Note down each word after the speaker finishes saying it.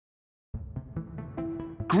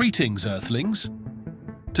Greetings, Earthlings!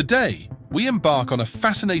 Today, we embark on a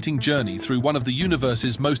fascinating journey through one of the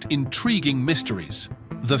universe's most intriguing mysteries,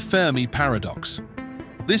 the Fermi Paradox.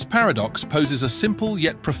 This paradox poses a simple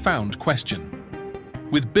yet profound question.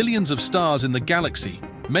 With billions of stars in the galaxy,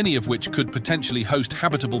 many of which could potentially host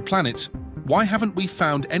habitable planets, why haven't we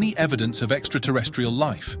found any evidence of extraterrestrial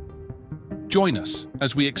life? Join us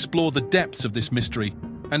as we explore the depths of this mystery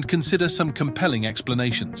and consider some compelling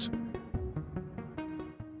explanations.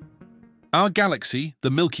 Our galaxy, the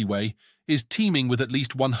Milky Way, is teeming with at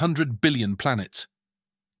least 100 billion planets.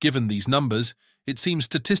 Given these numbers, it seems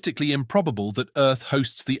statistically improbable that Earth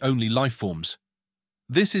hosts the only life forms.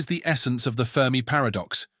 This is the essence of the Fermi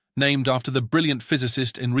Paradox, named after the brilliant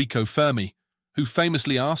physicist Enrico Fermi, who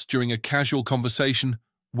famously asked during a casual conversation,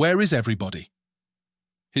 "Where is everybody?"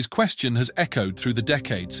 His question has echoed through the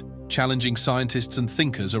decades, challenging scientists and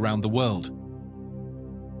thinkers around the world.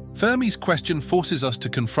 Fermi's question forces us to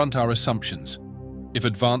confront our assumptions. If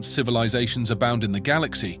advanced civilizations abound in the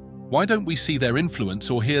galaxy, why don't we see their influence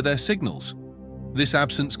or hear their signals? This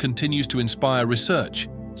absence continues to inspire research,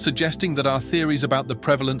 suggesting that our theories about the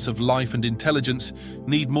prevalence of life and intelligence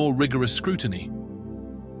need more rigorous scrutiny.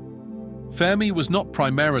 Fermi was not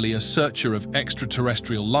primarily a searcher of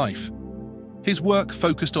extraterrestrial life. His work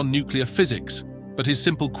focused on nuclear physics, but his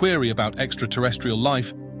simple query about extraterrestrial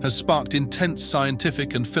life has sparked intense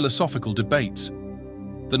scientific and philosophical debates.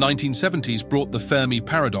 The 1970s brought the Fermi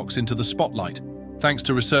Paradox into the spotlight, thanks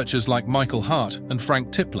to researchers like Michael Hart and Frank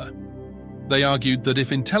Tipler. They argued that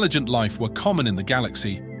if intelligent life were common in the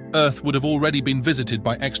galaxy, Earth would have already been visited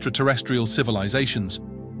by extraterrestrial civilizations.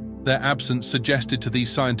 Their absence suggested to these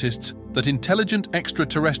scientists that intelligent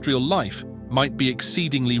extraterrestrial life might be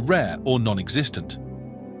exceedingly rare or non-existent.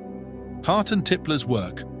 Hart and Tipler's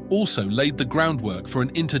work also laid the groundwork for an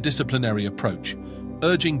interdisciplinary approach,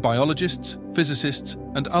 urging biologists, physicists,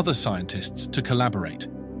 and other scientists to collaborate.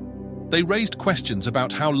 They raised questions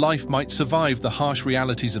about how life might survive the harsh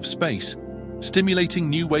realities of space, stimulating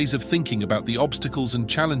new ways of thinking about the obstacles and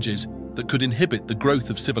challenges that could inhibit the growth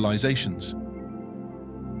of civilizations.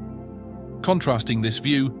 Contrasting this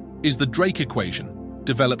view is the Drake equation,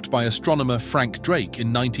 developed by astronomer Frank Drake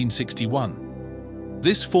in 1961.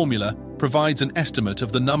 This formula provides an estimate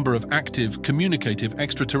of the number of active, communicative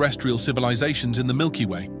extraterrestrial civilizations in the Milky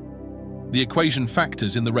Way. The equation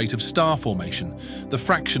factors in the rate of star formation, the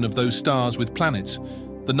fraction of those stars with planets,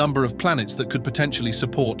 the number of planets that could potentially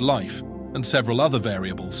support life, and several other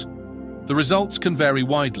variables. The results can vary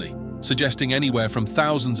widely, suggesting anywhere from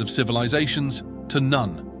thousands of civilizations to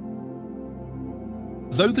none.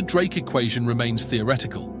 Though the Drake equation remains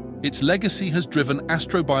theoretical, its legacy has driven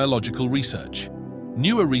astrobiological research.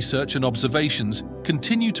 Newer research and observations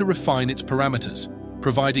continue to refine its parameters,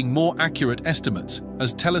 providing more accurate estimates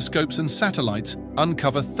as telescopes and satellites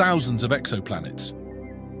uncover thousands of exoplanets.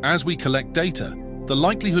 As we collect data, the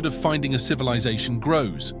likelihood of finding a civilization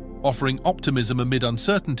grows, offering optimism amid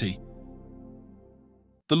uncertainty.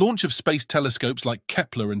 The launch of space telescopes like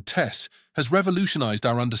Kepler and TESS has revolutionized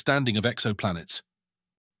our understanding of exoplanets.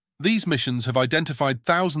 These missions have identified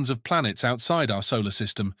thousands of planets outside our solar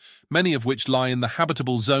system, many of which lie in the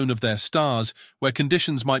habitable zone of their stars, where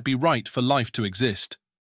conditions might be right for life to exist.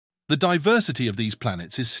 The diversity of these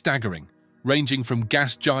planets is staggering, ranging from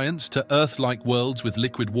gas giants to Earth-like worlds with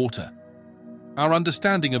liquid water. Our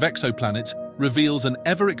understanding of exoplanets reveals an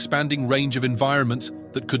ever-expanding range of environments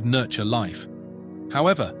that could nurture life.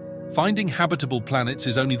 However, finding habitable planets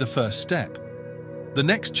is only the first step. The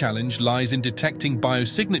next challenge lies in detecting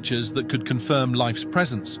biosignatures that could confirm life's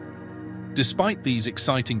presence. Despite these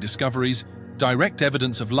exciting discoveries, direct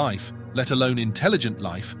evidence of life, let alone intelligent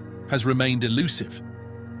life, has remained elusive.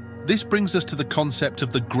 This brings us to the concept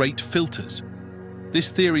of the Great Filters. This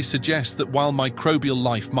theory suggests that while microbial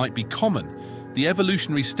life might be common, the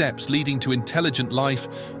evolutionary steps leading to intelligent life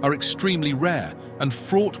are extremely rare and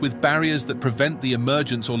fraught with barriers that prevent the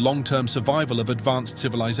emergence or long-term survival of advanced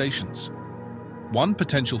civilizations. One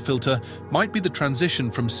potential filter might be the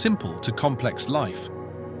transition from simple to complex life.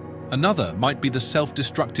 Another might be the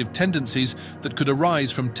self-destructive tendencies that could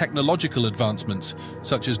arise from technological advancements,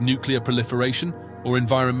 such as nuclear proliferation or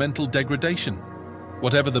environmental degradation.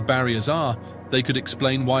 Whatever the barriers are, they could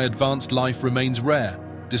explain why advanced life remains rare,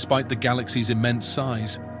 despite the galaxy's immense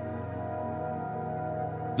size.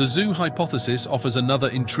 The zoo hypothesis offers another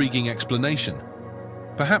intriguing explanation.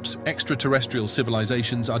 Perhaps extraterrestrial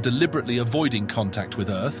civilizations are deliberately avoiding contact with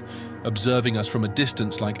Earth, observing us from a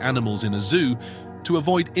distance like animals in a zoo, to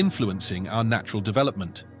avoid influencing our natural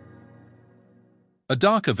development. A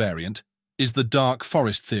darker variant is the dark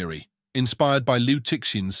forest theory, inspired by Liu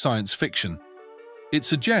Cixin's science fiction. It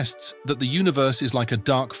suggests that the universe is like a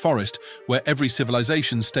dark forest where every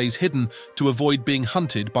civilization stays hidden to avoid being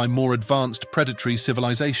hunted by more advanced predatory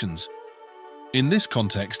civilizations. In this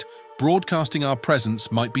context, broadcasting our presence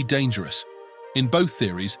might be dangerous. In both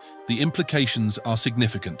theories, the implications are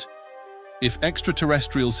significant. If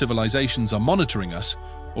extraterrestrial civilizations are monitoring us,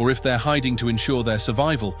 or if they're hiding to ensure their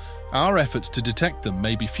survival, our efforts to detect them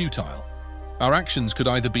may be futile. Our actions could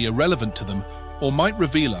either be irrelevant to them or might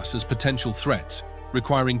reveal us as potential threats,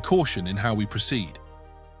 requiring caution in how we proceed.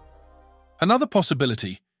 Another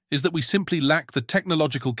possibility is that we simply lack the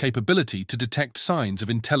technological capability to detect signs of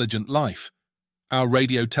intelligent life. Our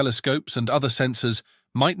radio telescopes and other sensors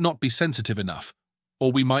might not be sensitive enough,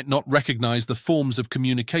 or we might not recognize the forms of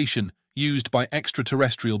communication used by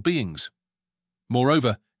extraterrestrial beings.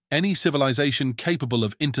 Moreover, any civilization capable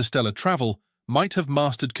of interstellar travel might have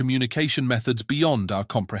mastered communication methods beyond our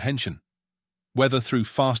comprehension. Whether through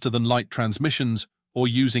faster-than-light transmissions or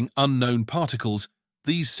using unknown particles,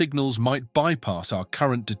 these signals might bypass our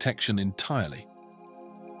current detection entirely.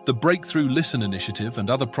 The Breakthrough Listen initiative and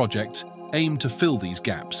other projects aim to fill these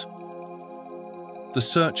gaps. The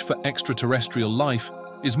search for extraterrestrial life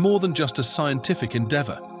is more than just a scientific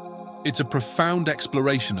endeavor. It's a profound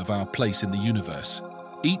exploration of our place in the universe.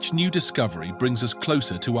 Each new discovery brings us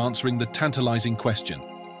closer to answering the tantalizing question,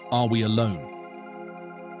 are we alone?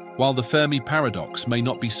 While the Fermi Paradox may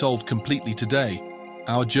not be solved completely today,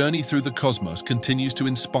 our journey through the cosmos continues to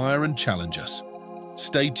inspire and challenge us.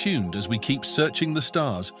 Stay tuned as we keep searching the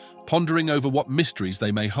stars, pondering over what mysteries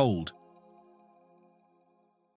they may hold.